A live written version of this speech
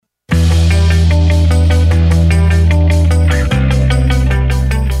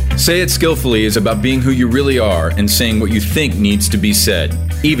Say It Skillfully is about being who you really are and saying what you think needs to be said,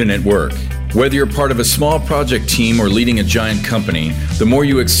 even at work. Whether you're part of a small project team or leading a giant company, the more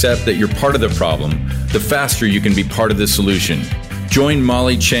you accept that you're part of the problem, the faster you can be part of the solution. Join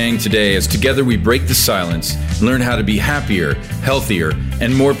Molly Tschang today as together we break the silence and learn how to be happier, healthier,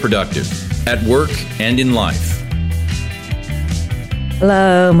 and more productive at work and in life.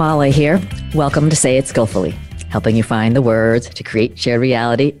 Hello, Molly here. Welcome to Say It Skillfully, helping you find the words to create shared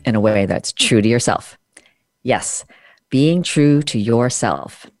reality in a way that's true to yourself. Yes, being true to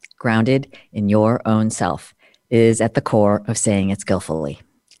yourself, grounded in your own self, is at the core of saying it skillfully.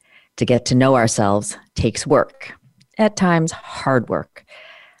 To get to know ourselves takes work, at times hard work.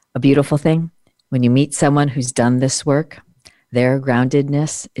 A beautiful thing, when you meet someone who's done this work, their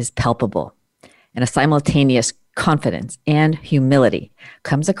groundedness is palpable, and a simultaneous confidence and humility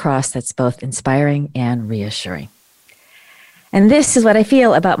comes across that's both inspiring and reassuring. And this is what I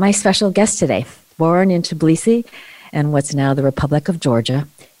feel about my special guest today. Born in Tbilisi and what's now the Republic of Georgia,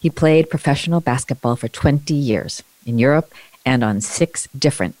 he played professional basketball for 20 years in Europe and on 6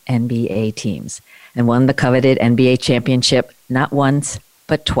 different NBA teams, and won the coveted NBA championship not once,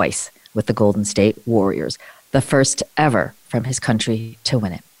 but twice with the Golden State Warriors, the first ever from his country to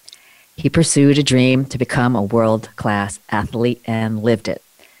win it. He pursued a dream to become a world-class athlete and lived it.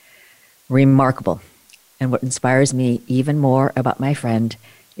 Remarkable. And what inspires me even more about my friend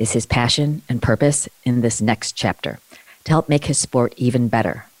is his passion and purpose in this next chapter to help make his sport even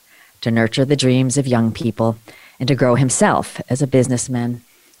better, to nurture the dreams of young people, and to grow himself as a businessman,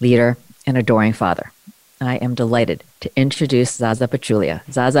 leader, and adoring father. I am delighted to introduce Zaza Pachulia.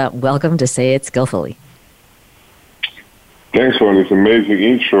 Zaza, welcome to Say It Skillfully. Thanks for this amazing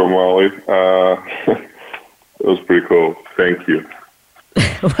intro, Molly. It was pretty cool. Thank you.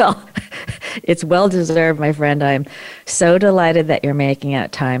 Well, it's well-deserved, my friend. I'm so delighted that you're making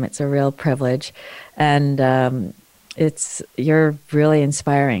out time. It's a real privilege. And you're really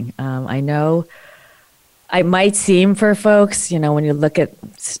inspiring. I know I might seem for folks, when you look at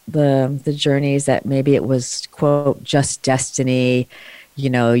the journeys that maybe it was, quote, just destiny.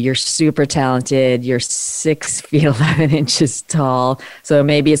 You're super talented. You're 6 feet 11 inches tall. So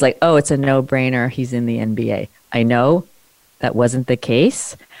maybe it's like, oh, it's a no-brainer. He's in the NBA. I know that wasn't the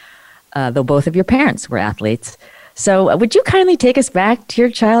case, though both of your parents were athletes. So would you kindly take us back to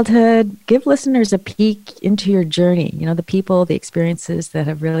your childhood? Give listeners a peek into your journey, the people, the experiences that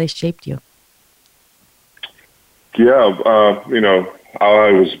have really shaped you. Yeah,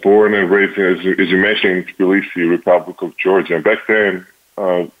 I was born and raised, as you mentioned, in Tbilisi, Republic of Georgia. And back then,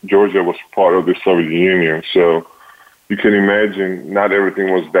 Georgia was part of the Soviet Union. So you can imagine not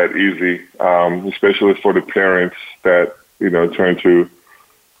everything was that easy, especially for the parents that, trying to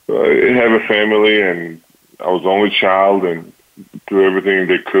have a family, and I was the only child and do everything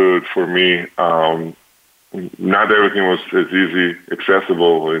they could for me. Not everything was as easy,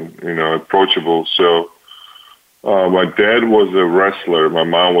 accessible, and, approachable. So my dad was a wrestler. My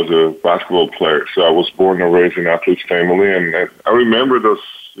mom was a basketball player. So I was born and raised in an athlete's family. And I remember those,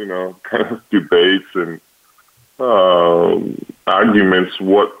 kind of debates and arguments,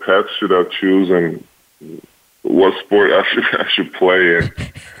 what path should I choose and what sport I should play. And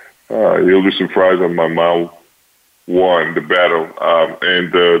you'll be surprised that my mom won the battle.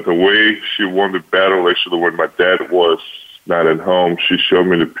 And the way she won the battle, actually, when my dad was not at home, she showed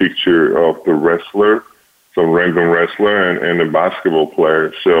me the picture of the wrestler, some random wrestler, and a basketball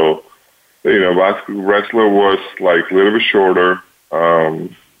player. So, wrestler was like a little bit shorter,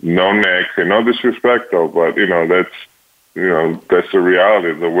 no neck, and no disrespect though, but that's the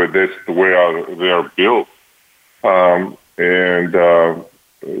reality. That's the way they are built.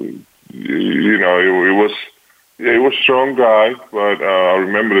 It was strong guy, but I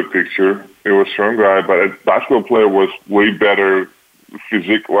remember the picture. It was strong guy, but a basketball player was way better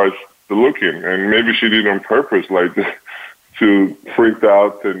physique-wise looking, and maybe she did it on purpose, like to freak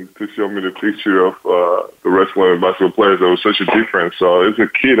out and to show me the picture of the wrestler and basketball players. There was such a difference. So as a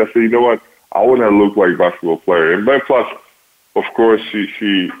kid, I said, you know what, I want to look like a basketball player. And then plus, of course,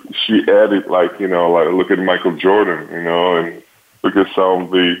 she added like look at Michael Jordan, and look at some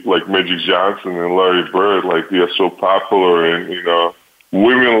of the like Magic Johnson and Larry Bird, like they are so popular, and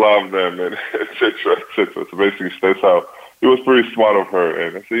women love them, and etc. etc. So basically, that's how. It was pretty smart of her,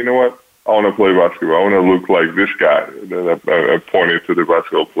 and I said, you know what? I want to play basketball. I want to look like this guy. And then I pointed to the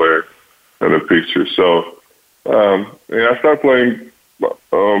basketball player in the picture. So, I started playing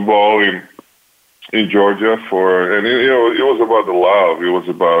ball in Georgia and it was about the love. It was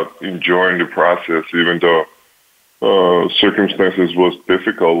about enjoying the process, even though circumstances was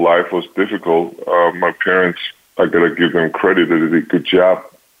difficult, life was difficult. My parents, I gotta give them credit. They did a good job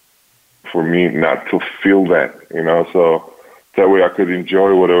for me not to feel that, so that way I could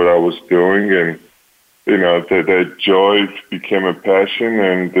enjoy whatever I was doing, and that joy became a passion,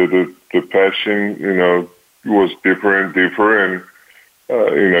 and the passion, was deeper and deeper, and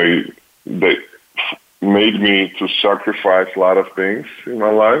that made me to sacrifice a lot of things in my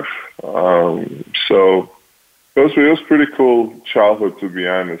life. So it was pretty cool childhood, to be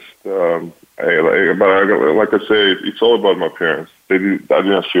honest. But like I say, it's all about my parents. I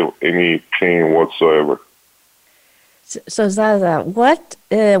didn't feel any pain whatsoever. So Zaza, what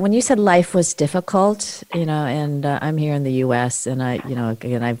when you said life was difficult, and I'm here in the U.S. and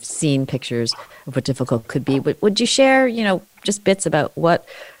again, I've seen pictures of what difficult could be. Would you share, just bits about what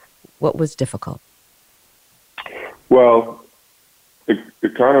was difficult? Well,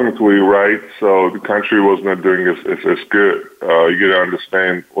 economically, right? So the country was not doing as good. You got to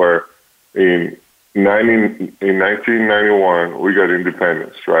understand where in 1991 we got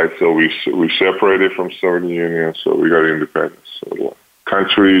independence, right? So we separated from Soviet Union, so we got independence. So the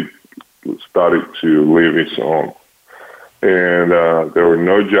country started to live its own, and there were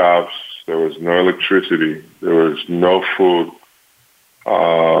no jobs, there was no electricity, there was no food.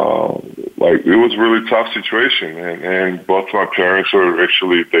 It was a really tough situation, and both my parents were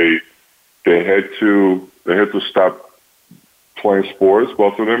actually they had to stop playing sports,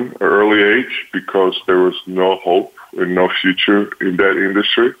 both of them, at an early age, because there was no hope and no future in that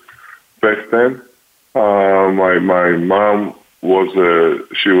industry back then. My mom was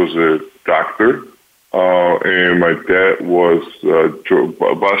a doctor, and my dad was a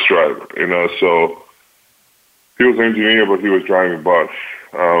bus driver. So he was an engineer, but he was driving a bus.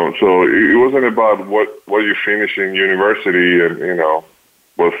 So it wasn't about what you finish in university and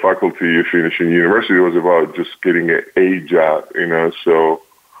what faculty you finish in university. It was about just getting a job. So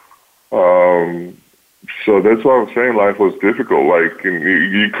that's what I'm saying. Life was difficult.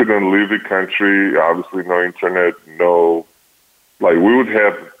 You couldn't leave the country. Obviously, no internet. No, we would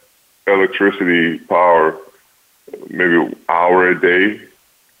have electricity power maybe an hour a day,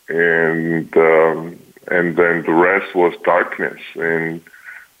 and then the rest was darkness. And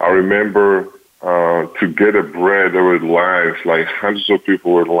I remember to get a bread, there were lines, hundreds of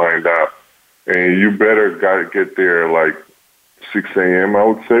people were lined up, and you better get there 6 a.m. I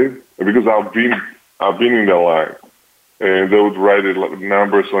would say, because I've been in the line, and they would write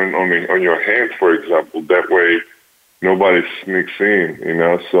numbers on your hand, for example. That way, nobody sneaks in,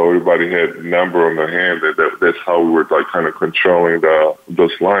 So everybody had a number on their hand. That's how we were kind of controlling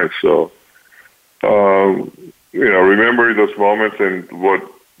those lines. So. Remembering those moments and what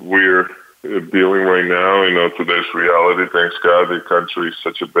we're dealing right now, today's reality, thanks God, the country is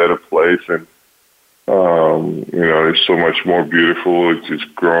such a better place, and, it's so much more beautiful. It's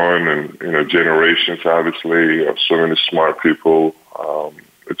growing, and, generations, obviously, of so many smart people.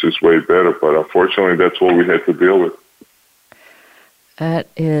 It's just way better, but unfortunately, that's what we had to deal with. That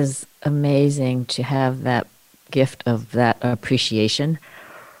is amazing to have that gift of that appreciation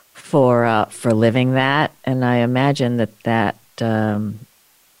for living that, and I imagine that it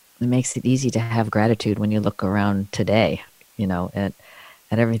makes it easy to have gratitude when you look around today, at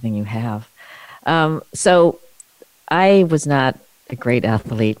everything you have. So I was not a great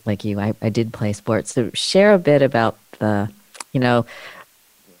athlete like you. I did play sports. So share a bit about I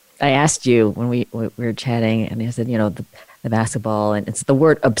asked you when we were chatting, and you said, the basketball, and it's the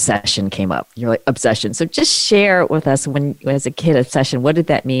word obsession came up. You're like, obsession. So just share with us when, as a kid, obsession, what did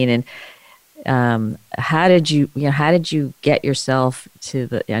that mean? And how did you get yourself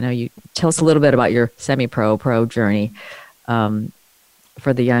to I know you tell us a little bit about your semi-pro journey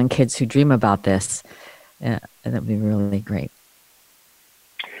for the young kids who dream about this. And that would be really great.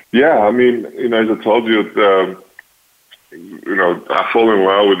 Yeah. I mean, as I told you, I fell in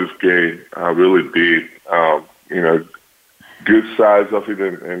love with this game. I really did. Good sides of it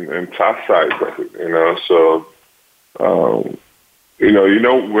and tough sides of it, So,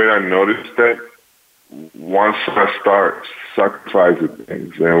 when I noticed that, once I start sacrificing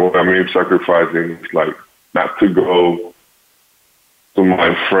things, and what I mean sacrificing is not to go to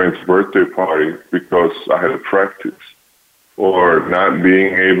my friend's birthday party because I had a practice, or not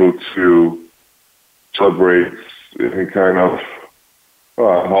being able to celebrate any kind of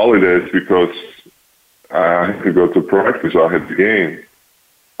holidays because I had to go to practice. I had the game.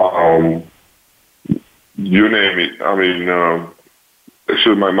 You name it. I mean,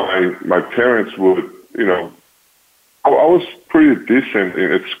 actually, my parents would, I was pretty decent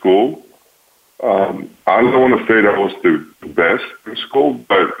at school. I don't want to say that I was the best in school,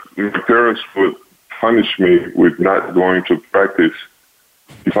 but my parents would punish me with not going to practice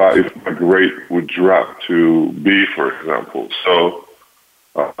if my grade would drop to B, for example. So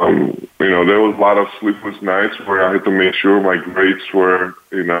There was a lot of sleepless nights where I had to make sure my grades were,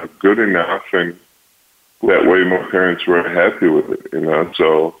 good enough, and that way my parents were happy with it,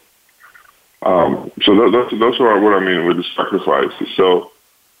 So, those are what I mean with the sacrifices. So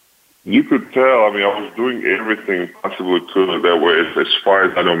you could tell, I was doing everything possibly could that way as far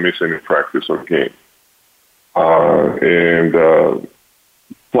as I don't miss any practice or game.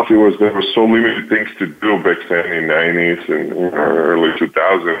 Plus there were so limited things to do back then in the 90s and early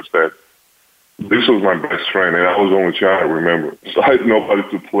 2000s that this was my best friend, and I was the only child, remember. So I had nobody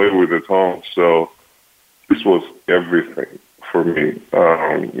to play with at home. So this was everything for me.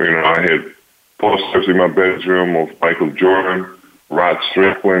 I had posters in my bedroom of Michael Jordan, Rod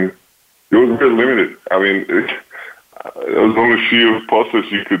Strickland. It was very limited. There was only a few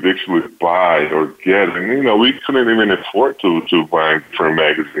posters you could actually buy or get. And, we couldn't even afford to buy different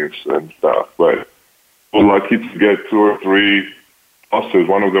magazines and stuff. But we were lucky to get 2 or 3 posters.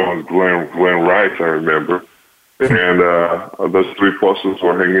 One of them was Glenn Rice, I remember. And those 3 posters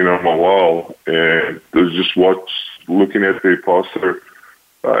were hanging on my wall. And it was just looking at the poster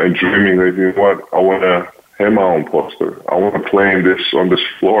and dreaming that, I want to have my own poster. I want to play on this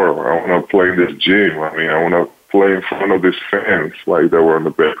floor. I want to play in this gym. I want to play in front of these fans like they were in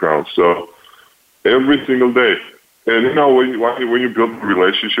the background. So every single day. And when you build a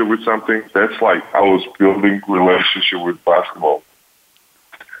relationship with something, that's like I was building a relationship with basketball.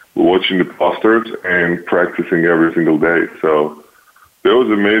 Watching the posters and practicing every single day. So it was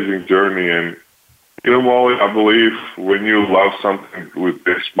an amazing journey. And Molly, I believe when you love something with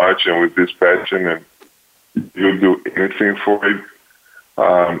this much and with this passion, and you'll do anything for it,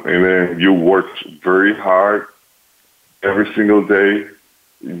 and then you work very hard every single day.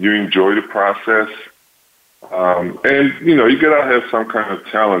 You enjoy the process. And, you gotta have some kind of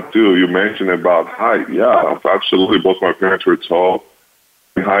talent too. You mentioned about height. Yeah, absolutely. Both my parents were tall.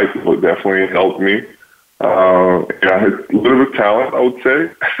 Height would definitely help me. I had a little bit of talent, I would say,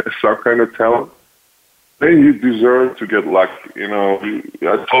 some kind of talent. Then you deserve to get lucky.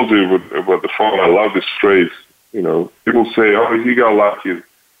 I told you about the phone, I love this phrase. People say, oh, he got lucky.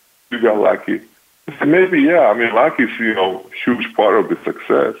 You got lucky. Maybe, yeah. Luck is, huge part of the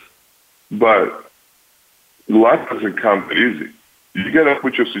success. But luck doesn't come easy. You got to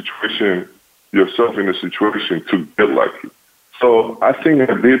put yourself in a situation to get lucky. So I think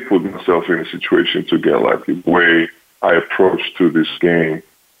I did put myself in a situation to get lucky, the way I approached to this game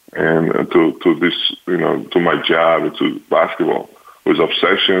and to this, to my job and to basketball, with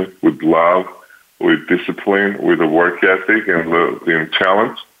obsession, with love, with discipline, with the work ethic and the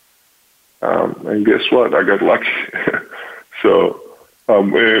talent. And guess what? I got lucky. So, I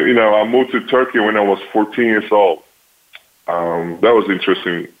moved to Turkey when I was 14 years old. That was an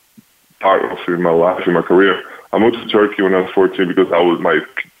interesting part of my life, in my career. I moved to Turkey when I was 14 because my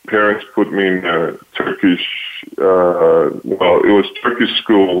parents put me in a Turkish, it was Turkish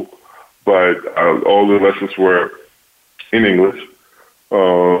school, but all the lessons were in English.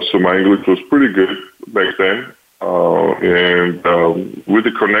 So my English was pretty good back then. And with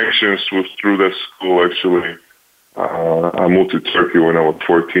the connections through that school, actually, I moved to Turkey when I was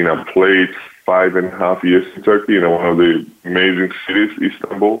 14. I played 5.5 years in Turkey in one of the amazing cities,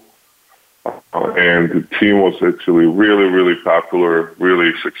 Istanbul. And the team was actually really, really popular,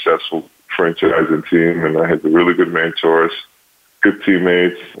 really successful franchising team. And I had really good mentors, good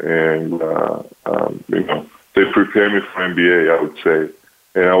teammates, and, they prepared me for NBA, I would say.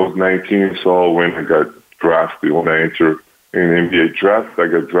 And I was 19 years old when I got drafted. When I entered in the NBA draft, I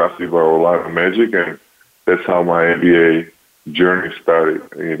got drafted by Orlando Magic, and that's how my NBA journey started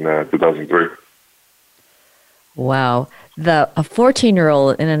in 2003. Wow. A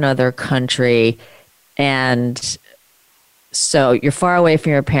 14-year-old in another country, and so you're far away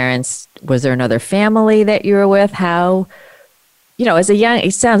from your parents. Was there another family that you were with? How, as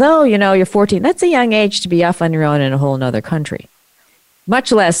it sounds, you're 14. That's a young age to be off on your own in a whole other country.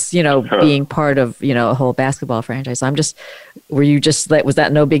 Much less, being part of, a whole basketball franchise. Was that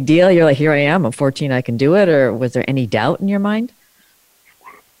no big deal? You're like, here I am, I'm 14, I can do it? Or was there any doubt in your mind?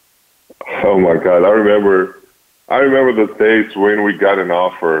 Oh my God. I remember the days when we got an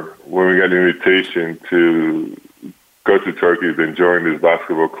offer, when we got an invitation to go to Turkey and join this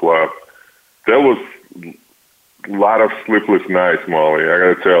basketball club. That was a lot of sleepless nights, Molly. I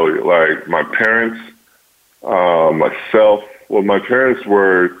got to tell you, like my parents, myself. Well, my parents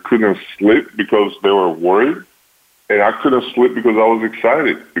couldn't sleep because they were worried, and I couldn't sleep because I was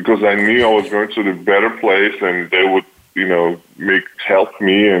excited because I knew I was going to the better place, and they would, help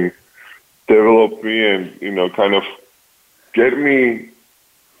me and develop me and, kind of get me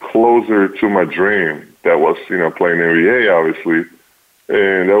closer to my dream. That was, playing NBA, obviously.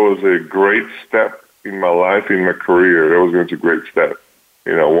 And that was a great step in my life, in my career. That was going to be a great step.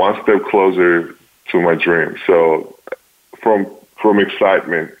 One step closer to my dream. So from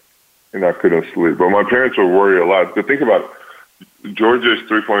excitement, I couldn't sleep. But my parents were worried a lot. But think about it. Georgia is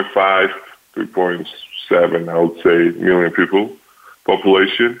 3.5, 3.7, I would say, million people,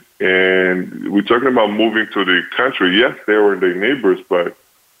 population. And we're talking about moving to the country. Yes, they were their neighbors, but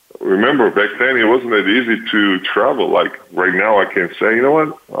remember, back then it wasn't that easy to travel. Like right now, I can say, you know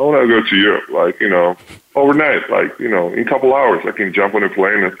what, I want to go to Europe. Like, overnight, like, in a couple hours, I can jump on a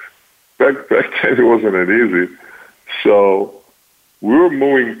plane. And back then, it wasn't that easy. So we were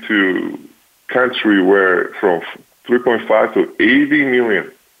moving to country where from 3.5 to 80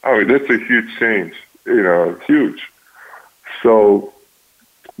 million. I mean, that's a huge change, huge. So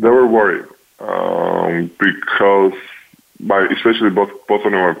they were worried because especially both of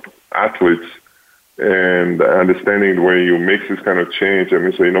them are athletes, and understanding when you make this kind of change, and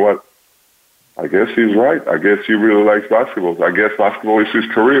we say, you know what, I guess he's right. I guess he really likes basketball. I guess basketball is his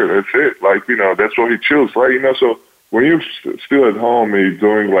career. That's it. Like, that's what he chose, right? So when you're still at home and you're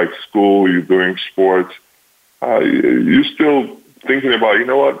doing like school, you're doing sports, you're still thinking about, you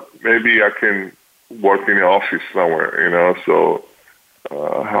know what, maybe I can work in the office somewhere, so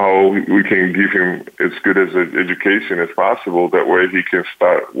how we can give him as good as an education as possible. That way he can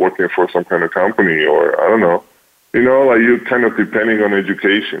start working for some kind of company, or I don't know, like you're kind of depending on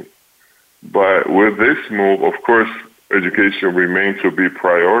education. But with this move, of course, education remains to be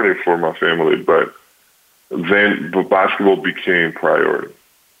priority for my family, but then the basketball became priority,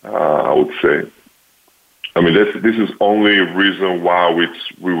 I would say. I mean, this is only a reason why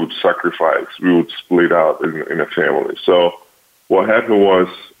we would sacrifice, we would split out in a family. So what happened was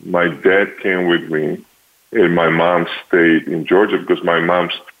my dad came with me, and my mom stayed in Georgia because my mom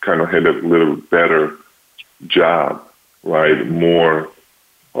kind of had a little better job, right? More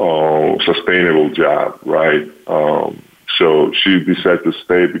sustainable job, right? So she decided to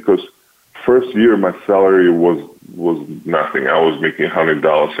stay because first year my salary was nothing. I was making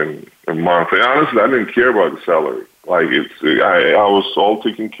 $100 a month. And honestly, I didn't care about the salary. Like I was all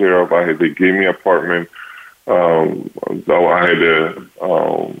taken care of. They gave me an apartment. I had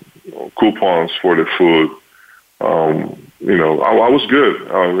coupons for the food. I was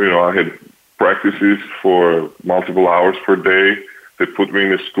good. I had practices for multiple hours per day. They put me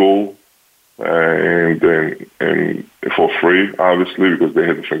in a school, and for free, obviously, because they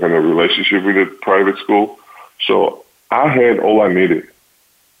had some kind of relationship with the private school. So I had all I needed.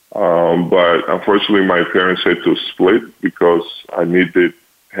 But unfortunately, my parents had to split because I needed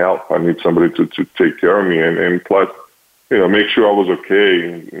help. I need somebody to take care of me, and plus, make sure I was okay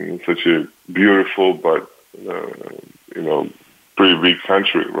in such a beautiful but pretty big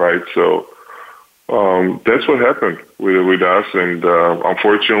country, right? So that's what happened with us, and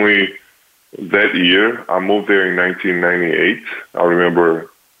unfortunately, that year I moved there in 1998. I remember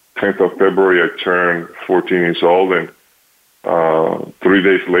 10th of February I turned 14 years old, and 3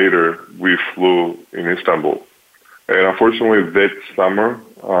 days later we flew in Istanbul. And unfortunately, that summer,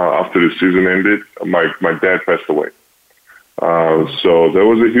 after the season ended, my dad passed away. So that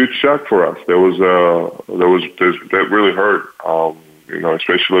was a huge shock for us. That really hurt.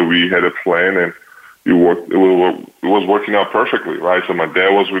 Especially we had a plan, and it was working out perfectly, right? So my dad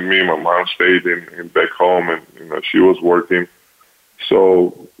was with me, my mom stayed in back home, and she was working.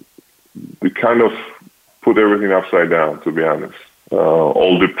 So we kind of put everything upside down, to be honest.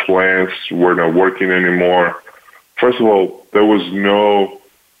 All the plans were not working anymore. First of all, there was no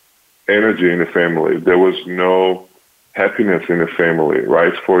energy in the family. There was no happiness in the family,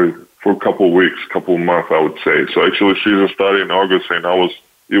 right? For a couple of weeks, couple of months, I would say. So actually, season started in August, and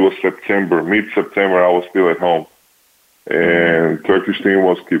it was September, mid-September. I was still at home, and Turkish team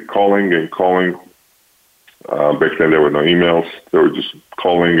was keep calling and calling. Back then, there were no emails. They were just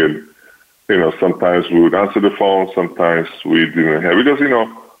calling, and sometimes we would answer the phone. Sometimes we didn't have, because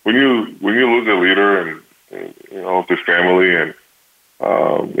when you lose a leader and of the family, and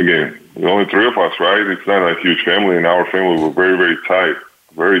again, there's only three of us, right? It's not a huge family, and our family were very, very tight,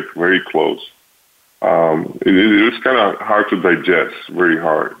 very, very close. It was kind of hard to digest, very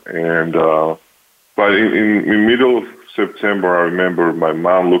hard. And but in middle of September, I remember my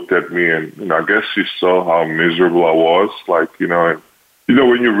mom looked at me, and I guess she saw how miserable I was. Like, and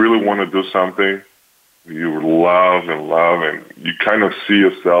when you really want to do something, you love, and you kind of see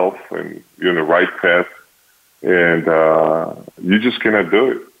yourself, and you're in the right path, and you just cannot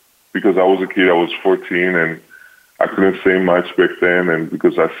do it. Because I was a kid, I was 14, and I couldn't say much back then, and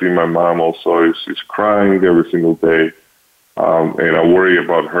because I see my mom also is crying every single day, and I worry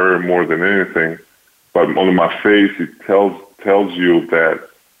about her more than anything. But on my face, it tells tells you that,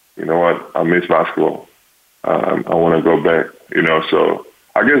 you know what, I miss basketball. I want to go back, so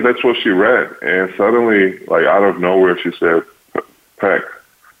I guess that's what she read. And suddenly, like out of nowhere, she said, pack.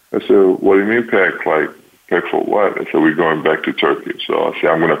 I said, what do you mean pack? Like, pack for what? I said, we're going back to Turkey. So I said,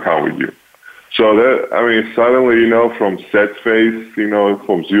 I'm going to come with you. So suddenly, from set face,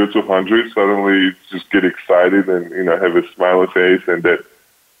 from 0 to 100, suddenly you just get excited and, have a smiley face and that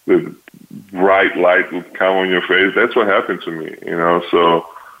the bright light would come on your face. That's what happened to me, so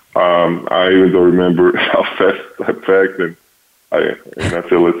I even don't remember how fast I packed, and I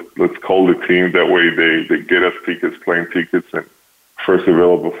said, let's call the team. That way they get us tickets, plane tickets, and first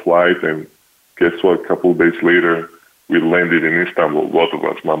available flight. And guess what? A couple of days later, we landed in Istanbul, both of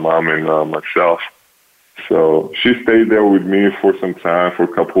us, my mom and myself. So she stayed there with me for some time, for a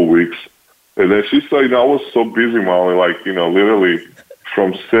couple of weeks. And then she said, I was so busy, Molly, literally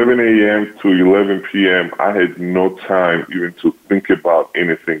from 7 a.m. to 11 p.m., I had no time even to think about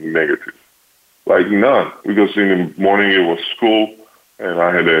anything negative. Like none, because in the morning it was school, and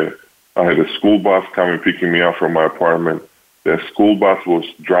I had a school bus coming picking me up from my apartment. The school bus was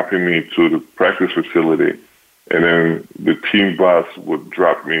dropping me to the practice facility, and then the team bus would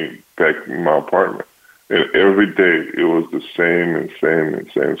drop me back in my apartment. And every day it was the same and same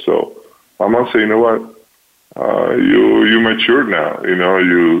and same. So my mom said, you know what? You matured now.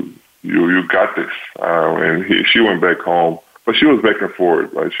 You got this. And she went back home, but she was back and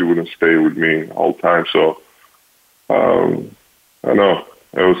forth. Like she wouldn't stay with me the whole time. So I know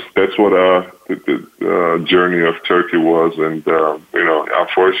that's what the journey of Turkey was. And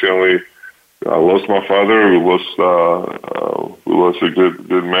unfortunately, I lost my father. We lost a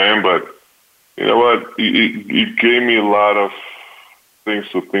good man. But you know what? It gave me a lot of things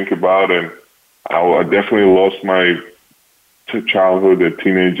to think about, and I definitely lost my childhood at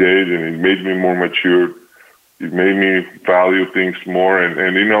teenage age, and it made me more mature. It made me value things more, and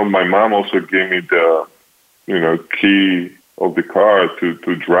my mom also gave me the key of the car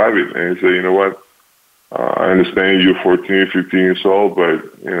to drive it, and say, you know what, I understand you're 14, 15 years old, but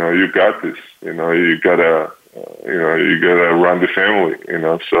you got this. You gotta run the family.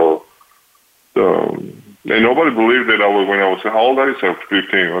 And nobody believed that when I was, how old are you? So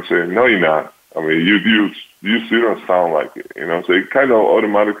 15. I said, no, you're not. I mean, you still don't sound like it, So it kind of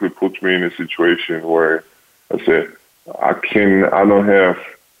automatically puts me in a situation where I said, I don't have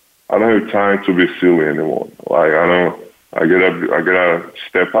time to be silly anymore. Like I gotta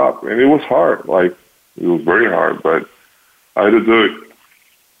step up, and it was hard. Like it was very hard, but I had to do it.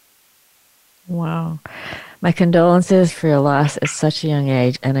 Wow. My condolences for your loss at such a young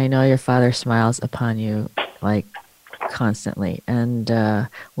age, and I know your father smiles upon you like constantly, and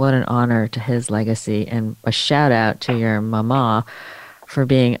what an honor to his legacy, and a shout out to your mama for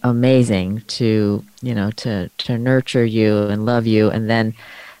being amazing to nurture you and love you and then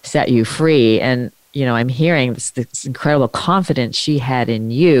set you free. And I'm hearing this incredible confidence she had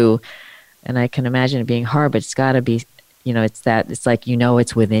in you, and I can imagine it being hard, but it's got to be it's like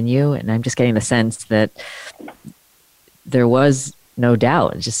it's within you, and I'm just getting the sense that there was no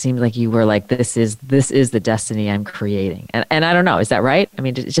doubt. It just seemed like you were like, this is the destiny I'm creating. And I don't know, is that right? I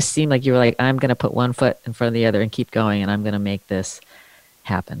mean, it just seemed like you were like, I'm going to put one foot in front of the other and keep going, and I'm going to make this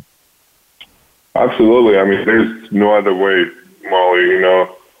happen. Absolutely. I mean, there's no other way, Molly.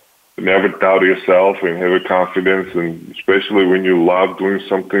 Never doubt yourself and have a confidence, and especially when you love doing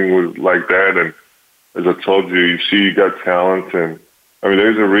something like that. And as I told you, you see you got talent, and I mean,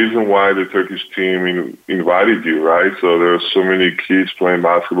 there's a reason why the Turkish team invited you, right? So there are so many kids playing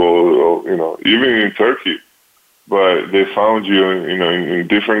basketball, even in Turkey. But they found you, in a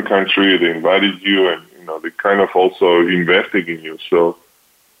different country. They invited you, and they kind of also invested in you. So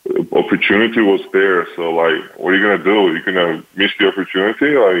the opportunity was there. So like, what are you gonna do? You're gonna miss the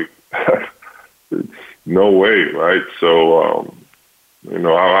opportunity? Like, it's no way, right? So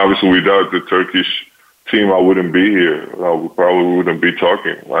obviously without the Turkish team, I wouldn't be here. I probably wouldn't be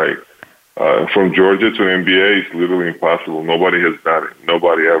talking. Like from Georgia to the NBA, it's literally impossible. Nobody has done it.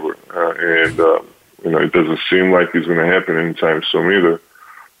 Nobody ever. It doesn't seem like it's going to happen anytime soon either.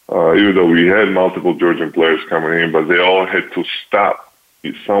 Even though we had multiple Georgian players coming in, but they all had to stop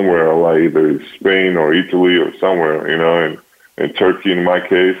somewhere, like either Spain or Italy or somewhere, and Turkey in my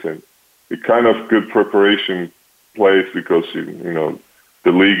case. And it kind of good preparation place because,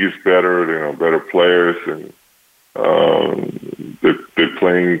 the league is better, better players, and they're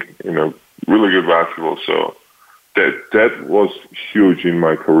playing, really good basketball. So that was huge in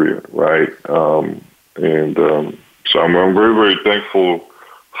my career, right? So I'm very, very thankful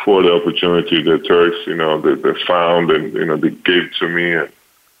for the opportunity that Turks, they found and, they gave to me. And,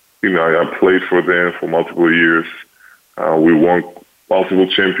 I played for them for multiple years. We won multiple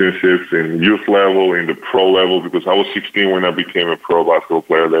championships in youth level, in the pro level, because I was 16 when I became a pro basketball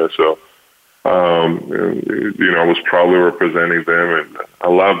player there. So, I was proudly representing them, and I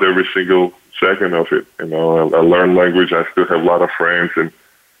loved every single second of it. I learned language. I still have a lot of friends, and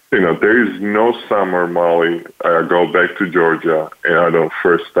there is no summer, Molly. I go back to Georgia and I don't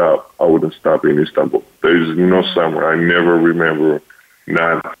first stop. I wouldn't stop in Istanbul. There is no summer. I never remember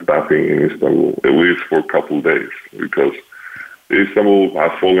not stopping in Istanbul, at least for a couple of days, because Istanbul, I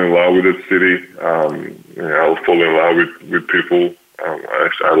fall in love with the city. I fall in love with people.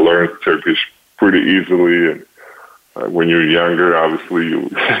 I learned Turkish pretty easily, and when you're younger, obviously you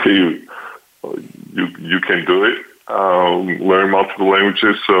can do it. Learn multiple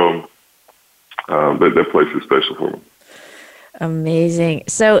languages, so that place is special for me. Amazing.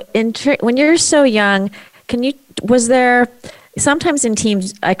 So, when you're so young, was there sometimes in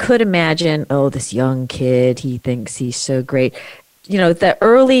teams? I could imagine, oh, this young kid, he thinks he's so great. The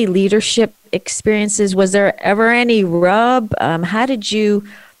early leadership experiences. Was there ever any rub? How did you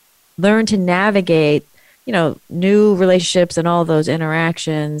learn to navigate, new relationships and all those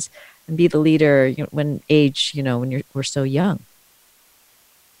interactions? And be the leader when we're so young.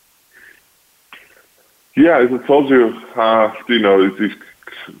 Yeah, as I told you, it's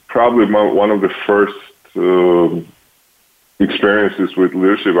probably one of the first experiences with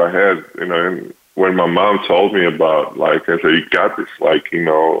leadership I had. And when my mom told me about, I said, you got this.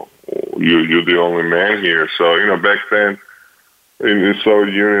 You're the only man here. So back then in the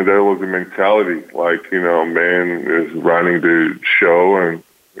Soviet Union, there was a mentality man is running the show, and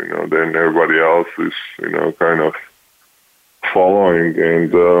then everybody else is, kind of following.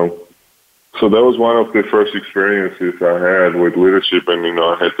 And so that was one of the first experiences I had with leadership. And,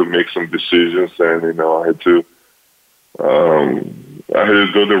 I had to make some decisions, and, I had to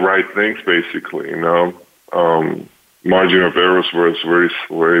do the right things, basically, Margin of errors was very,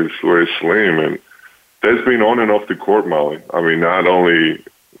 very, very slim. And that's been on and off the court, Molly. I mean, not only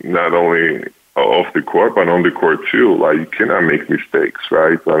off the court, but on the court too. You cannot make mistakes,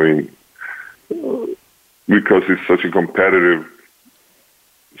 right? I mean, because it's such a competitive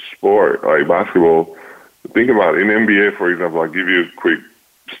sport, like basketball. Think about it. In NBA, for example, I'll give you a quick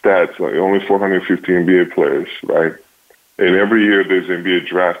stats. Only 450 NBA players, right? And every year there's an NBA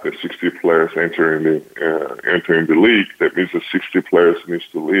draft that 60 players entering the league. That means that 60 players needs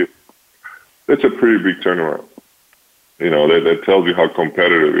to leave. That's a pretty big turnaround. That tells you how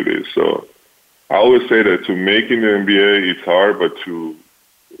competitive it is. So I always say that to make in the NBA, it's hard, but to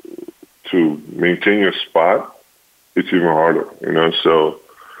maintain your spot, it's even harder, So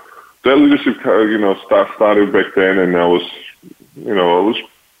that leadership, started back then, and I was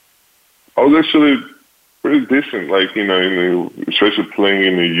actually pretty decent, especially playing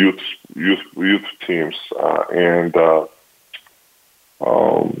in the youth teams, and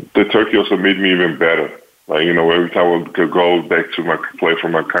the Turkey also made me even better. Every time I would go back to play for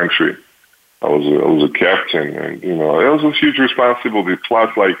my country, I was a captain, and it was a huge responsibility. Plus,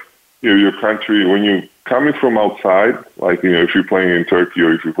 your country, when you're coming from outside, if you're playing in Turkey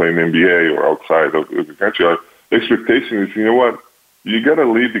or if you're playing NBA or outside of the country, the expectation is, you gotta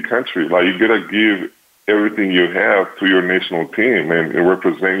lead the country. You gotta give everything you have to your national team and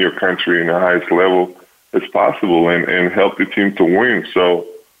represent your country in the highest level as possible and help the team to win. So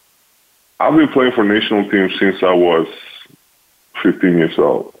I've been playing for national teams since I was 15 years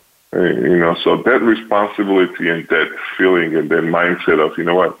old. So that responsibility and that feeling and that mindset of,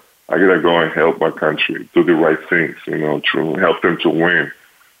 I gotta go and help my country, do the right things, to help them to win.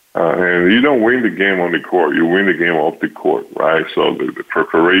 And you don't win the game on the court, you win the game off the court, right? So the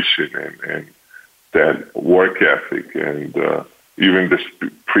preparation and that work ethic and even the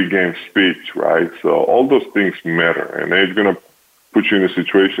pre-game speech, right? So all those things matter, and it's gonna put you in a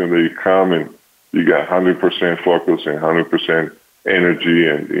situation that you come and you got 100% focus and 100% energy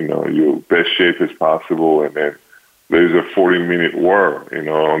and, your best shape as possible. And then there's a 40-minute war,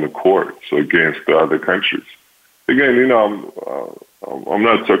 on the court. So against the other countries. Again, I'm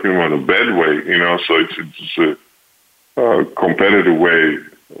not talking about a bad way, so it's just a competitive way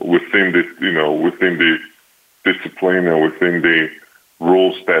within the discipline and within the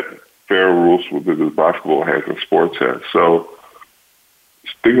rules fair rules that the basketball has and sports has. So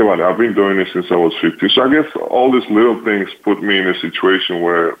think about it. I've been doing this since I was 15. So I guess all these little things put me in a situation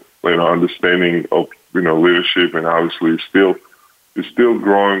where, understanding of, leadership, and obviously it's still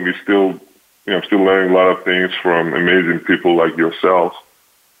growing. It's still, still learning a lot of things from amazing people like yourself.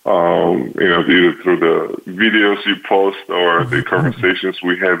 Either through the videos you post or the conversations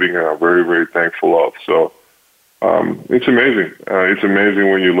we're having, I'm very, very thankful of. So it's amazing. It's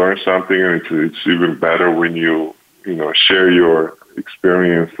amazing when you learn something, and it's even better when you share your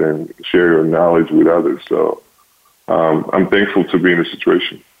experience and share your knowledge with others. So I'm thankful to be in this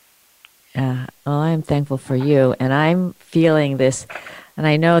situation. Yeah, well, I'm thankful for you, and I'm feeling this, and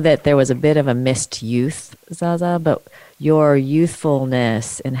I know that there was a bit of a missed youth, Zaza, but your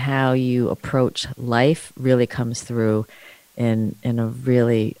youthfulness and how you approach life really comes through in a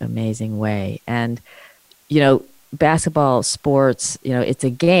really amazing way. And, basketball, sports, it's a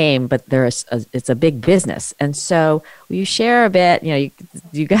game, but it's a big business. And so will you share a bit,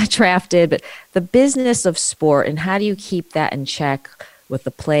 you got drafted, but the business of sport and how do you keep that in check with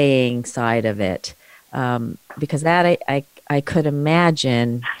the playing side of it? Because that I could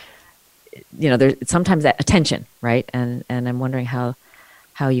imagine, there's sometimes that attention, right? And I'm wondering how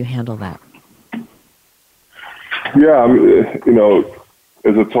you handle that. Yeah,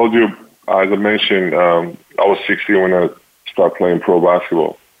 as I told you, as I mentioned, I was 16 when I started playing pro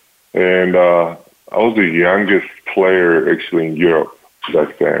basketball. And I was the youngest player actually in Europe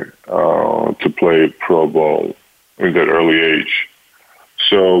back then to play pro ball in that early age.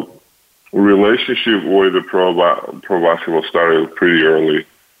 So relationship with the pro basketball started pretty early.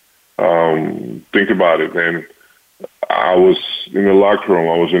 Think about it, man. I was in the locker room.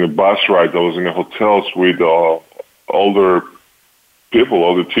 I was in the bus rides. I was in the hotels with older people,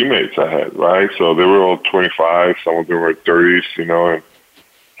 older teammates I had, right? So they were all 25. Some of them were 30s, and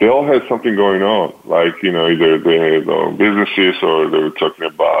they all had something going on. Like, either they had businesses or they were talking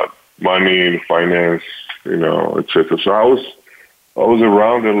about money and finance, etc. So I was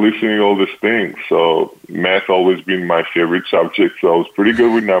around and listening to all these things. So math always been my favorite subject. So I was pretty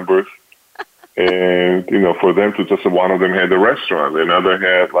good with numbers. And, for them to just, one of them had a restaurant, another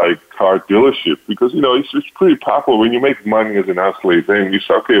had like car dealership, because, it's pretty popular when you make money as an athlete. Then you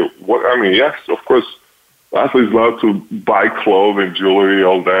say, okay, yes, of course, athletes love to buy clothes and jewelry,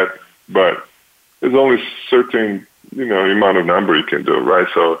 all that, but there's only certain, amount of number you can do, right?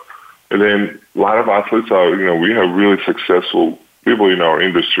 So, and then a lot of athletes are, we have really successful people in our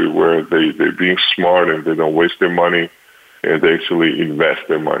industry where they're being smart and they don't waste their money and they actually invest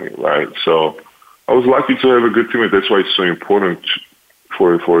their money, right? So I was lucky to have a good teammate. That's why it's so important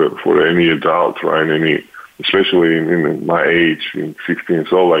for any adult, right? Especially in my age, in 16.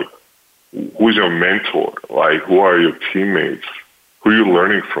 So like, who's your mentor? Like, who are your teammates? Who are you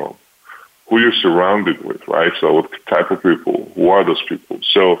learning from? Who you're surrounded with, right? So what type of people? Who are those people?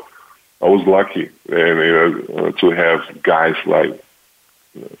 So I was lucky and to have guys like,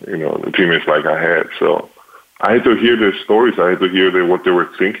 the teammates like I had. So I had to hear their stories. I had to hear what they were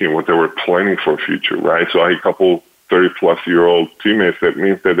thinking, what they were planning for the future, right? So I had a couple 30-plus-year-old teammates. That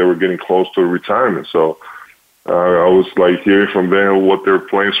means that they were getting close to retirement. So I was like hearing from them what their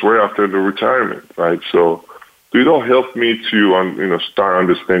plans were after the retirement, right? So it all helped me to, start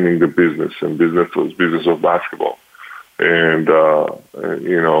understanding the business and business of basketball. And,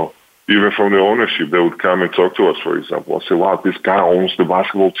 even from the ownership, they would come and talk to us, for example. I'd say, wow, this guy owns the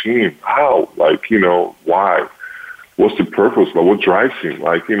basketball team. How? Like, why? What's the purpose? Like, what drives him?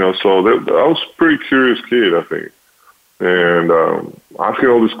 Like, so I was a pretty curious kid, I think. And asking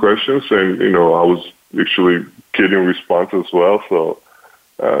all these questions, and, I was actually getting responses as well. So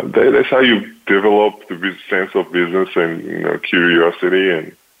that's how you develop the sense of business and, curiosity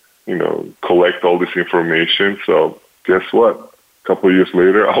and, collect all this information. So guess what? A couple of years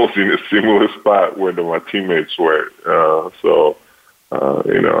later, I was in a similar spot where my teammates were. I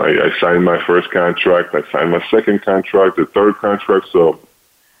signed my first contract. I signed my second contract, the third contract. So,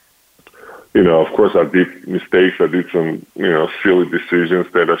 of course, I did mistakes. I did some, silly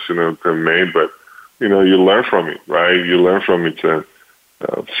decisions that I shouldn't have made. But, you learn from it, right? You learn from it.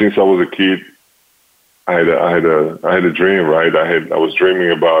 Since I was a kid, I had a dream, right? I was dreaming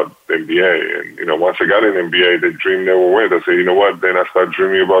about the NBA, and once I got in NBA, the dream never went. I said, you know what? Then I started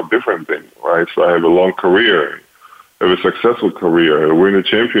dreaming about different things, right? So I have a long career, I have a successful career, I win a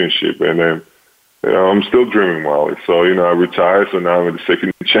championship, and then I'm still dreaming, Molly. So I retired, so now I'm in the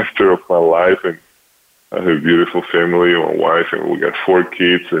second chapter of my life, and I have a beautiful family, my wife, and we got 4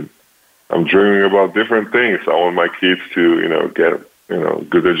 kids, and I'm dreaming about different things. I want my kids to get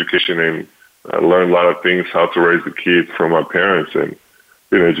good education and I learned a lot of things, how to raise the kids from my parents, and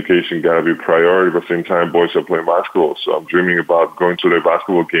education got to be a priority. But at the same time, boys are playing basketball, so I'm dreaming about going to their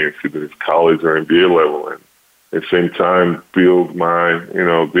basketball games, either it's college or NBA level, and at the same time build my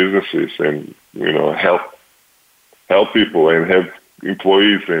businesses and help people and have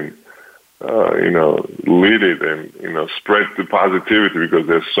employees and lead it and spread the positivity, because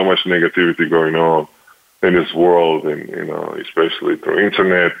there's so much negativity going on in this world, and especially through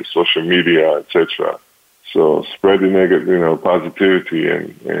internet, social media, etc. So spread the negative, positivity,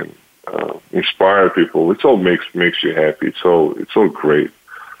 and inspire people, it all makes you happy. It's all great.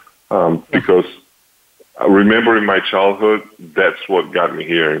 Because I remember in my childhood, that's what got me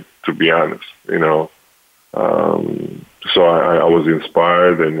here, to be honest, you know. So I was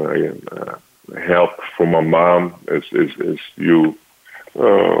inspired, and help from my mom, as you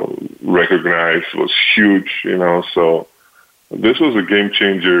recognize, was huge, you know. So this was a game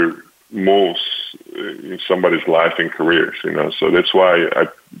changer most in somebody's life and careers, you know. So that's why I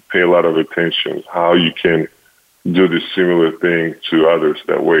pay a lot of attention how you can do this similar thing to others.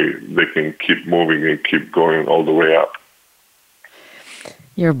 That way they can keep moving and keep going all the way up.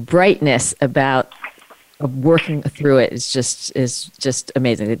 Your brightness about working through it is just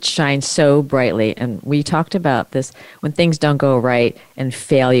amazing. It shines so brightly. And we talked about this when things don't go right and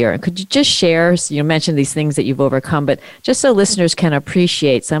failure. Could you just share, you mentioned these things that you've overcome, but just so listeners can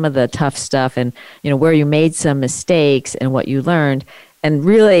appreciate some of the tough stuff and, you know, where you made some mistakes and what you learned. And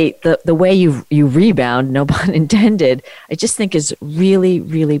really the way you rebound, no pun intended, I just think is really,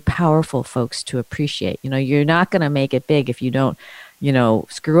 really powerful, folks, to appreciate. You know, you're not going to make it big if you don't, you know,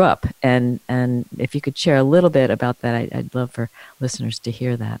 screw up. And if you could share a little bit about that, I'd love for listeners to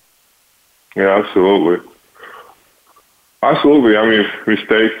hear that. Yeah, absolutely. Absolutely. I mean,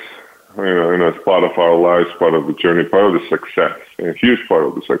 mistakes, you know, it's part of our lives, part of the journey, part of the success, and a huge part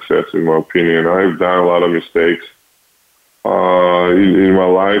of the success, in my opinion. I've done a lot of mistakes in my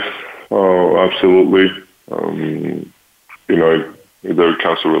life, absolutely. You know, either it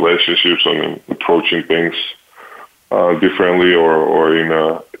comes to relationships and approaching things differently, or in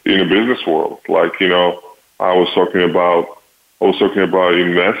a business world. Like, you know, I was talking about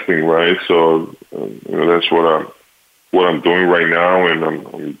investing, right? So you know, that's what I'm doing right now, and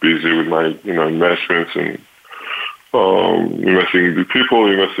I'm busy with my, you know, investments and investing in people,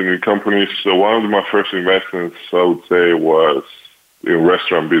 investing in companies. So one of my first investments, I would say, was in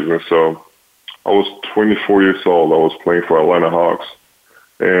restaurant business. So I was 24 years old. I was playing for Atlanta Hawks,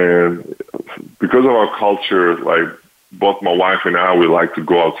 and because of our culture, like, both my wife and I, we like to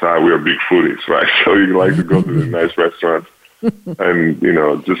go outside. We are big foodies, right? So you like to go to the nice restaurants and, you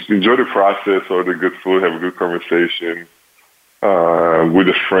know, just enjoy the process, order good food, have a good conversation with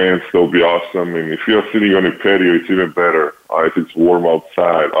the friends. They'll be awesome. And if you're sitting on a patio, it's even better. If it's warm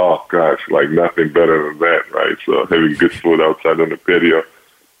outside, oh gosh, like nothing better than that, right? So having good food outside on the patio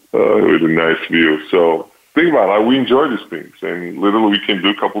with a nice view. So think about it. Like, we enjoy these things, and literally we can do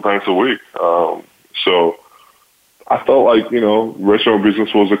a couple times a week. So I felt like, you know, restaurant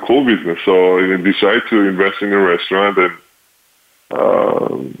business was a cool business. So I decided to invest in a restaurant, and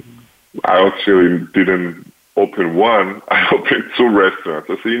I actually didn't open one. I opened 2 restaurants.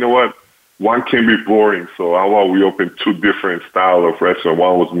 I said, you know what? One can be boring. So how about we open 2 different styles of restaurant?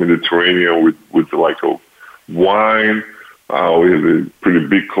 One was Mediterranean with like a wine. We had a pretty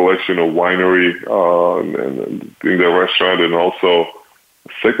big collection of winery in the restaurant, and also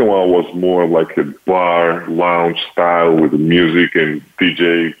the second one was more like a bar lounge style with the music and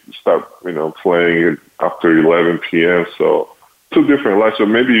DJ start, you know, playing after 11 p.m. So 2 different lives. So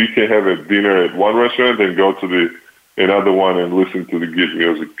maybe you can have a dinner at one restaurant and go to another one and listen to the good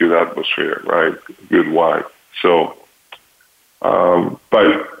music, good atmosphere, right? Good wine. So,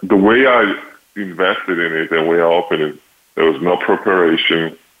 but the way I invested in it and the way I opened it, there was no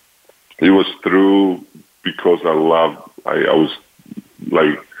preparation. It was through because I was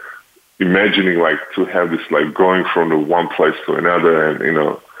like imagining like to have this like going from the one place to another, and, you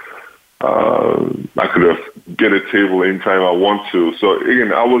know, I could have get a table anytime I want to. So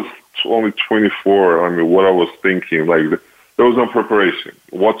again, I was only 24. I mean, what I was thinking, like, there was no preparation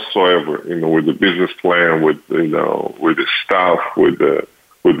whatsoever, you know, with the business plan, with, you know, with the staff, with the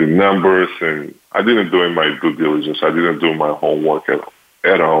numbers, and I didn't do my due diligence. I didn't do my homework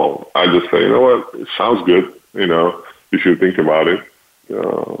at all. I just say, you know what, it sounds good, you know, if you think about it.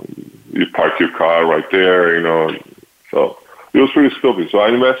 You park your car right there, you know. So it was pretty stupid. So I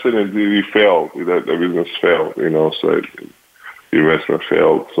invested, and it failed. The business failed, you know. So the investment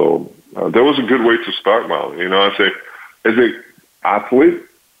failed. So that was a good way to start, Molly. You know, I say, as an athlete,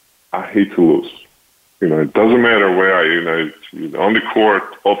 I hate to lose. You know, it doesn't matter where it's on the court,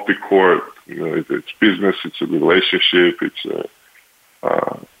 off the court. You know, it's business, it's a relationship. It's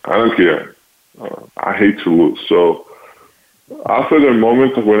I don't care. I hate to lose. So after the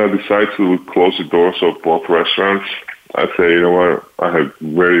moment when I decided to close the doors of both restaurants, I say, you know what, I have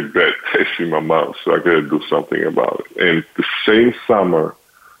very bad taste in my mouth, so I got to do something about it. And the same summer,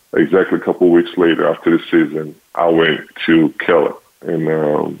 exactly a couple of weeks later after the season, I went to Keller. And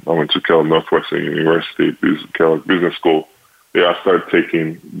I went to Keller Northwestern University, Keller Business School. Yeah, I started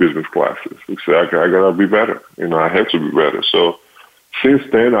taking business classes. I said, I got to be better. You know, I have to be better. So since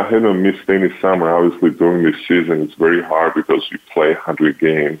then, I haven't missed any summer. Obviously, during this season, it's very hard because you play 100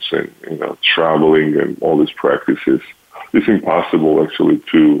 games and, traveling and all these practices. It's impossible, actually,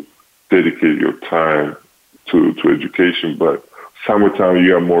 to dedicate your time to education. But summertime,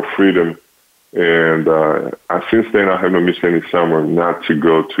 you have more freedom. And since then, I haven't missed any summer not to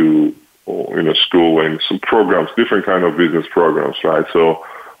go to, school and some programs, different kind of business programs, right? So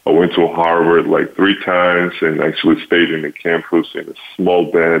I went to Harvard like 3 times and actually stayed in the campus in a small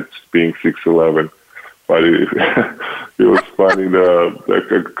bed, being 6'11". But it was funny that I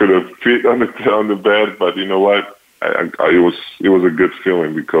could have fit on the bed, but you know what? It was a good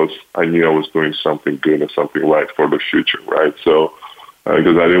feeling because I knew I was doing something good and something right for the future, right? So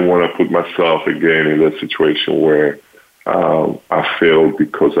because I didn't want to put myself again in that situation where I failed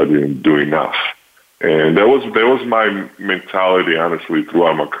because I didn't do enough. And that was my mentality, honestly,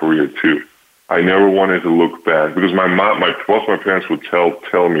 throughout my career too. I never wanted to look back because both my parents would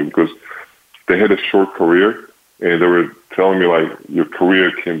tell me, because they had a short career, and they were telling me like, your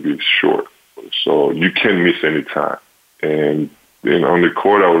career can be short, so you can't miss any time. And on the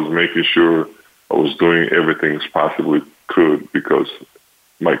court, I was making sure I was doing everything as possibly could, because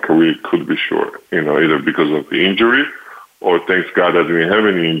my career could be short, either because of the injury or thanks God I didn't have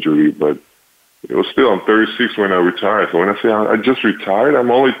any injury, but it was still, I'm 36 when I retired. So when I say I just retired,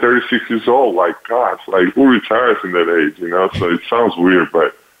 I'm only 36 years old. Like, gosh, like who retires in that age, So it sounds weird,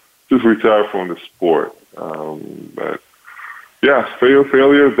 but just retired from the sport. But yeah,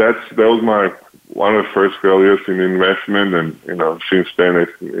 failure, that was one of the first failures in investment. And, since then,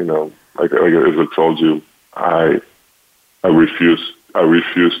 like as I told you, I refuse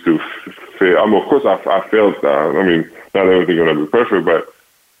to fail. Of course I failed. Not everything going to be perfect, but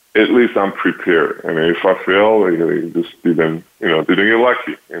at least I'm prepared. And if I fail, just didn't get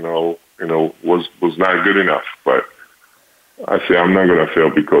lucky. Was not good enough. But I say I'm not going to fail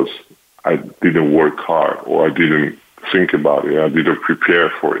because I didn't work hard or I didn't think about it. I didn't prepare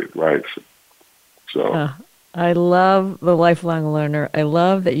for it, right? So. I love the lifelong learner. I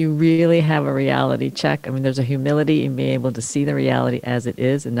love that you really have a reality check. There's a humility in being able to see the reality as it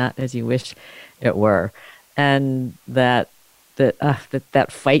is and not as you wish it were. And that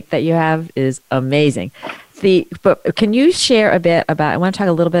fight that you have is amazing. But can you share a bit about, I want to talk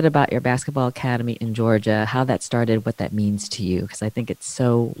a little bit about your basketball academy in Georgia, how that started, what that means to you, because I think it's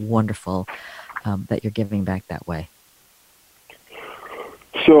so wonderful that you're giving back that way.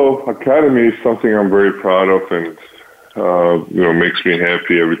 So academy is something I'm very proud of, and makes me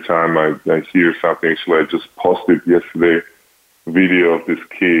happy every time I hear something. Actually, I just posted yesterday a video of this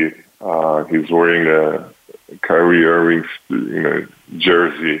kid. He's wearing a Kyrie Irving's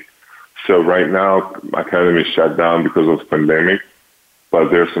jersey. So right now, academy is shut down because of the pandemic, but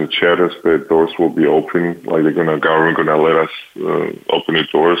there's some chatters that doors will be open. Like government gonna let us open the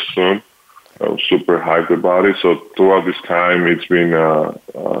doors soon. I'm super hyped about it. So throughout this time, it's been the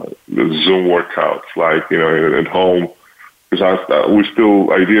Zoom workouts, like at home, because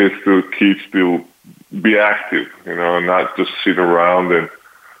idea is still kids still be active, not just sit around and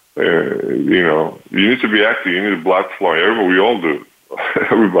you need to be active. You need blood flowing. We all do.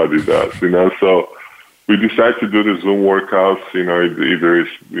 Everybody does, So we decided to do the Zoom workouts. Either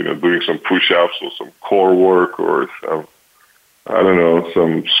it's doing some push-ups or some core work or some, I don't know,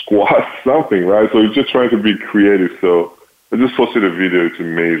 some squats, something, right? So we're just trying to be creative. So I just posted a video. It's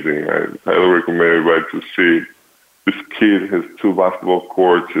amazing. I highly recommend everybody to see. This kid has 2 basketball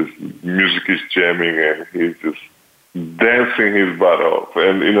courts. His music is jamming, and he's just dancing his butt off.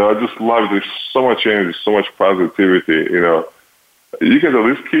 And, I just love it. There's so much energy, so much positivity, You can tell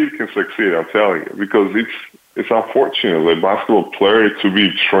this kid can succeed, I'm telling you, because it's unfortunate that basketball player to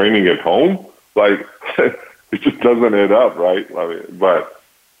be training at home, like, it just doesn't add up, right? But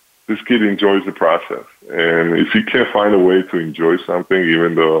this kid enjoys the process. And if you can't find a way to enjoy something,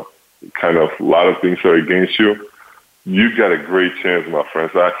 even though kind of a lot of things are against you, you got a great chance, my friend.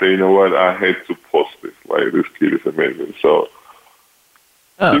 So I say, you know what? I had to post this. Like, this kid is amazing. So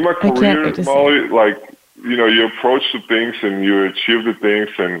in my career, Molly, your approach to things and you achieve the things.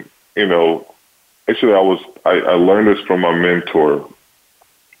 And, actually I learned this from my mentor.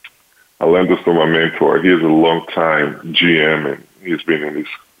 He is a long-time GM, and he's been in this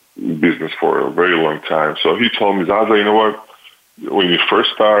business for a very long time. So he told me, Zaza, you know what? When you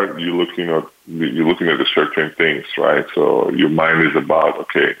first start, you're looking at the certain things, right? So your mind is about,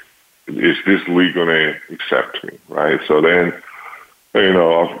 okay, is this league going to accept me, right? So then you're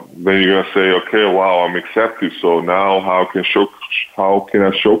going to say, okay, wow, I'm accepted. So now how can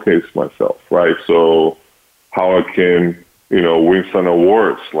I showcase myself, right? So how I can win some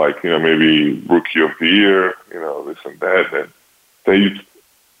awards, like, maybe Rookie of the Year, this and that. And then you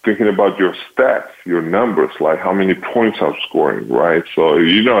thinking about your stats, your numbers, like how many points I'm scoring, right? So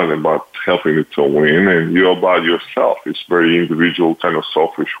you're not about helping it to win, and you're about yourself. It's very individual, kind of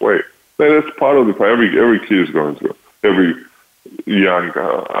selfish way. And that's part of the every kid is going through, every young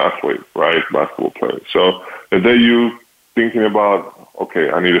athlete, right, basketball player. So and then you thinking about, okay,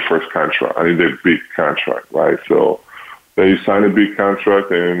 I need a first contract. I need a big contract, right? So then you sign a big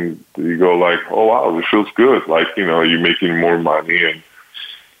contract, and you go like, oh wow, this feels good. Like, you're making more money, and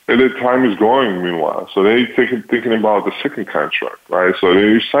the time is going meanwhile. So then you're thinking about the second contract, right? So then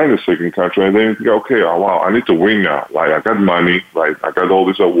you sign the second contract, and then you think, okay, oh, wow, I need to win now. Like, I got money, right? I got all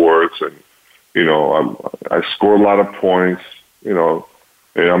these awards, and, I score a lot of points, and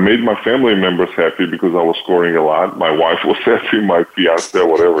I made my family members happy because I was scoring a lot. My wife was happy, my fiance,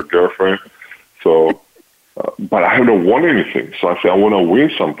 whatever, girlfriend. So, but I haven't won anything. So I said, I want to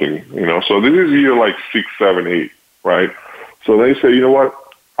win something, So this is year like 6, 7, 8, right? So they say, you know what?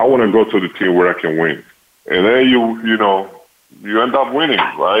 I want to go to the team where I can win. And then you end up winning,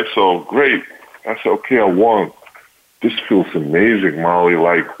 right? So great. I said, okay, I won. This feels amazing, Molly.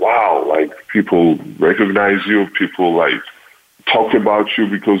 Like, wow, like people recognize you. People like talk about you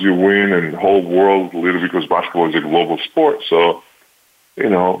because you win, and the whole world, literally, because basketball is a global sport. So,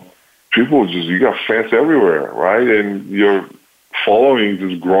 people you got fans everywhere, right? And your following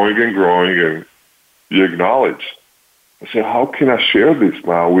just growing and growing, and you acknowledge. I said, how can I share this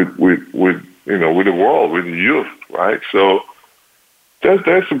now with the world, with the youth, right? So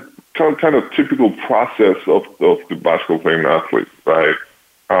that's a kind of typical process of the basketball playing athlete, right?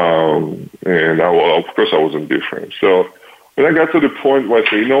 And of course I wasn't different. So when I got to the point where I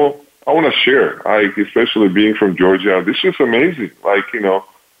said, I want to share, especially being from Georgia, this is amazing. Like,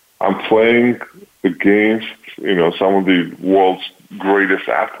 I'm playing against, some of the world's greatest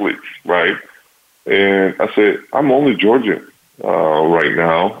athletes, right? And I said, I'm only Georgian right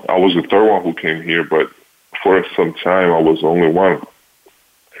now. I was the third one who came here, but for some time I was only one.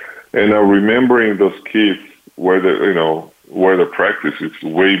 And I'm remembering those kids where the practice is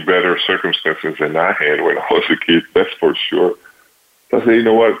way better circumstances than I had when I was a kid. That's for sure. So I said, you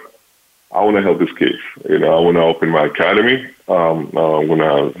know what? I want to help these kids. I want to open my academy. I want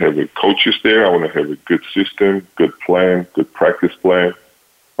to have the coaches there. I want to have a good system, good plan, good practice plan.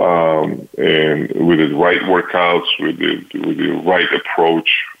 And with the right workouts, with the right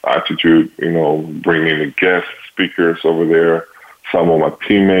approach, attitude, bringing the guest speakers over there, some of my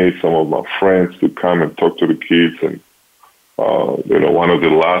teammates, some of my friends to come and talk to the kids. And, one of the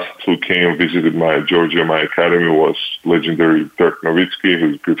last who came and visited my academy was legendary Dirk Nowitzki,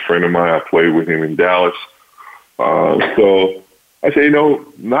 who's a good friend of mine. I played with him in Dallas. So I say,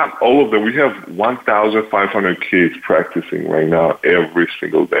 not all of them. We have 1,500 kids practicing right now every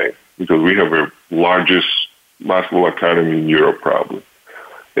single day because we have the largest basketball academy in Europe probably.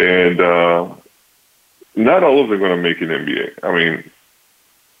 And not all of them are going to make an NBA. I mean,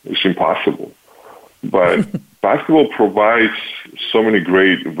 it's impossible. But basketball provides so many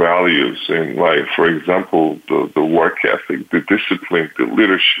great values. And like, for example, the work ethic, the discipline, the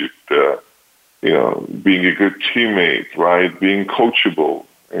leadership, being a good teammate, right? Being coachable,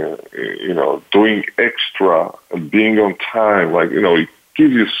 doing extra, being on time. Like, it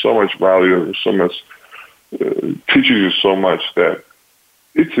gives you so much value, so much, teaches you so much that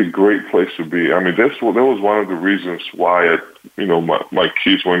it's a great place to be. I mean, that was one of the reasons why, my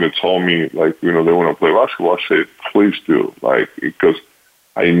kids, when they told me, like, they want to play basketball, I said, please do. Like, because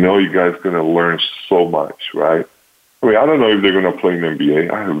I know you guys are going to learn so much, right? I mean, I don't know if they're going to play in the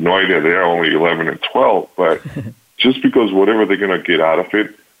NBA. I have no idea. They're only 11 and 12. But just because whatever they're going to get out of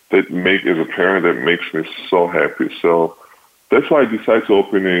it, as a parent, that makes me so happy. So that's why I decided to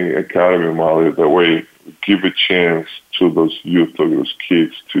open an academy, Molly. That way, give a chance to those youth, to those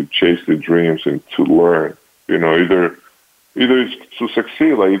kids to chase their dreams and to learn. Either it's to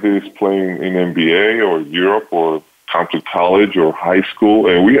succeed, like either it's playing in NBA or Europe or come to college or high school.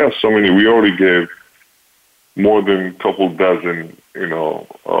 And we have so many. We already gave more than a couple dozen,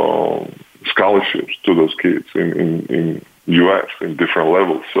 scholarships to those kids in U.S. in different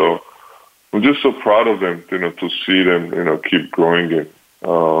levels. So I'm just so proud of them, to see them, keep growing and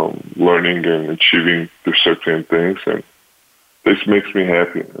learning and achieving the certain things. And this makes me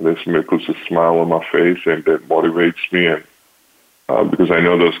happy. This puts a smile on my face, and that motivates me. And because I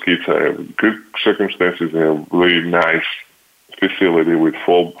know those kids have good circumstances and a really nice facility with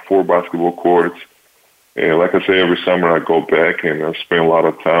four basketball courts. And like I say, every summer I go back and I spend a lot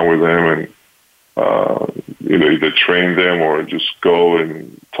of time with them and, either train them or just go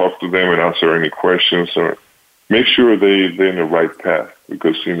and talk to them and answer any questions or make sure they're in the right path,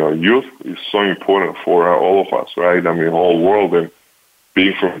 because, youth is so important for all of us, right? I mean, the whole world. And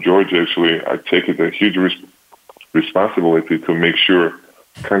being from Georgia, actually, I take it a huge responsibility to make sure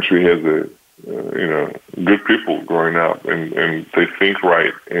country has good people growing up, and they think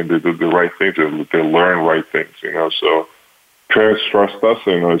right, and they do the right things, and they learn right things, So parents trust us,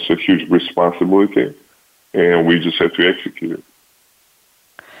 and it's a huge responsibility, and we just have to execute it.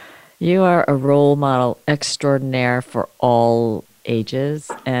 You are a role model extraordinaire for all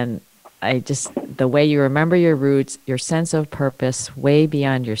ages, and the way you remember your roots, your sense of purpose way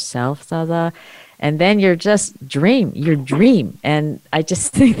beyond yourself, Zaza, and then your dream. And I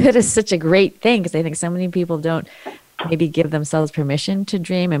just think that is such a great thing, because I think so many people don't maybe give themselves permission to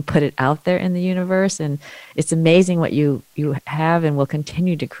dream and put it out there in the universe. And it's amazing what you have and will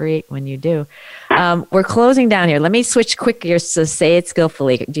continue to create when you do. We're closing down here. Let me switch quick gears to Say It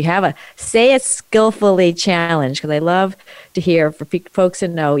Skillfully. Do you have a Say It Skillfully challenge? Because I love to hear for folks to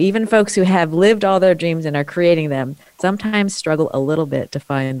know, even folks who have lived all their dreams and are creating them, sometimes struggle a little bit to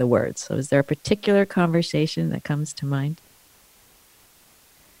find the words. So is there a particular conversation that comes to mind?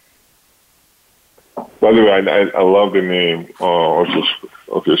 By the way, I love the name of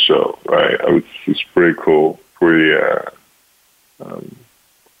your show, right? It's pretty cool, pretty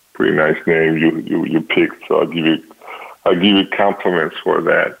nice name you picked. So I'll give you compliments for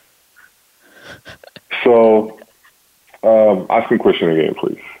that. So, ask me a question again,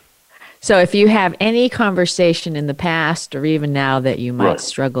 please. So, if you have any conversation in the past or even now that you might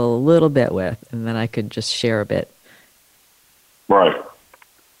struggle a little bit with, and then I could just share a bit. Right.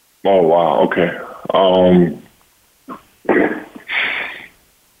 Oh wow. Okay.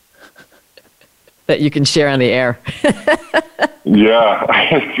 That you can share on the air. Yeah,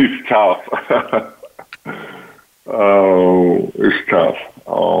 it's tough. It's tough.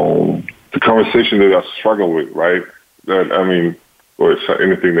 The conversation that I struggle with, right? Or it's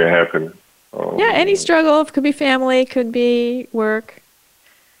anything that happened. Any struggle. It could be family, could be work.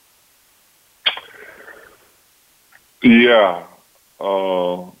 Yeah.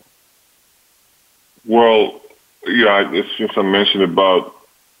 Since I mentioned about,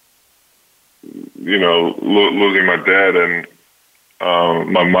 losing my dad, and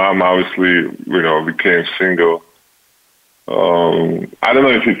my mom obviously, became single. I don't know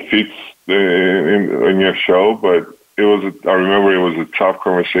if it fits in your show, but I remember it was a tough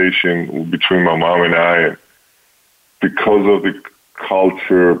conversation between my mom and I, and because of the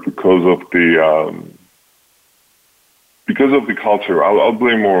culture, because of the culture, I'll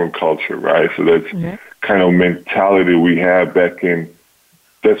blame more on culture, right? So that's kind of mentality we had back in.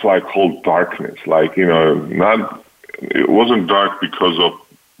 That's why I call darkness. It wasn't dark because of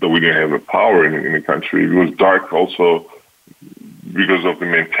that we didn't have the power in the country. It was dark also because of the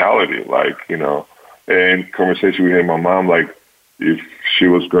mentality, and conversation we had with my mom, if she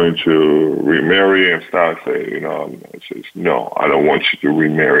was going to remarry and stuff, I says, no, I don't want you to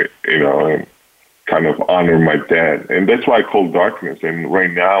remarry, and kind of honor my dad. And that's why I call darkness. And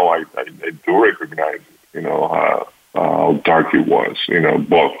right now I do recognize, how dark it was,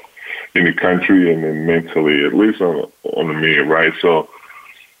 both in the country and then mentally, at least on me, right? So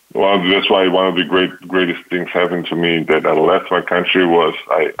that's why one of the greatest things happened to me that I left my country was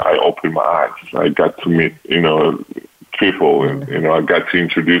I opened my eyes. I got to meet, people, and, I got to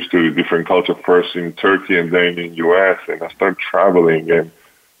introduce to different culture, first in Turkey and then in U.S., and I started traveling, and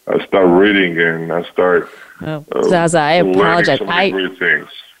I start reading, and I start Zaza, I apologize. So many great things.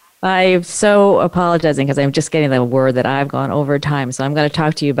 I'm so apologizing because I'm just getting the word that I've gone over time. So I'm going to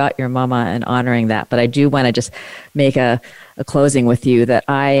talk to you about your mama and honoring that. But I do want to just make a closing with you that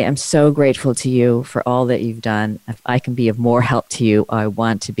I am so grateful to you for all that you've done. If I can be of more help to you, I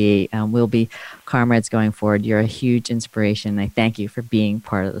want to be. We'll be comrades going forward. You're a huge inspiration. I thank you for being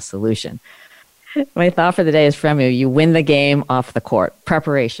part of the solution. My thought for the day is from you. You win the game off the court.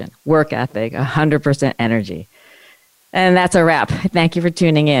 Preparation, work ethic, 100% energy. And that's a wrap. Thank you for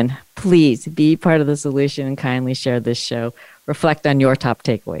tuning in. Please be part of the solution and kindly share this show. Reflect on your top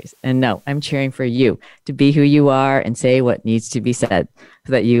takeaways. And no, I'm cheering for you to be who you are and say what needs to be said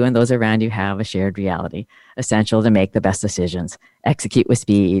so that you and those around you have a shared reality, essential to make the best decisions, execute with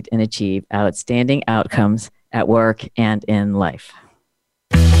speed, and achieve outstanding outcomes at work and in life.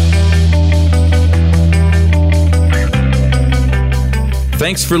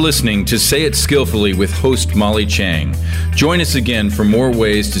 Thanks for listening to Say It Skillfully with host Molly Tschang. Join us again for more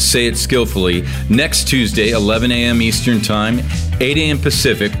ways to say it skillfully next Tuesday, 11 a.m. Eastern Time, 8 a.m.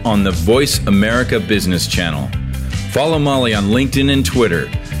 Pacific on the Voice America Business Channel. Follow Molly on LinkedIn and Twitter.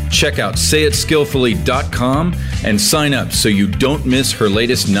 Check out sayitskillfully.com and sign up so you don't miss her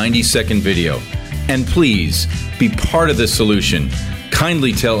latest 90-second video. And please, be part of the solution.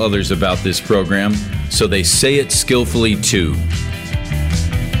 Kindly tell others about this program so they say it skillfully too.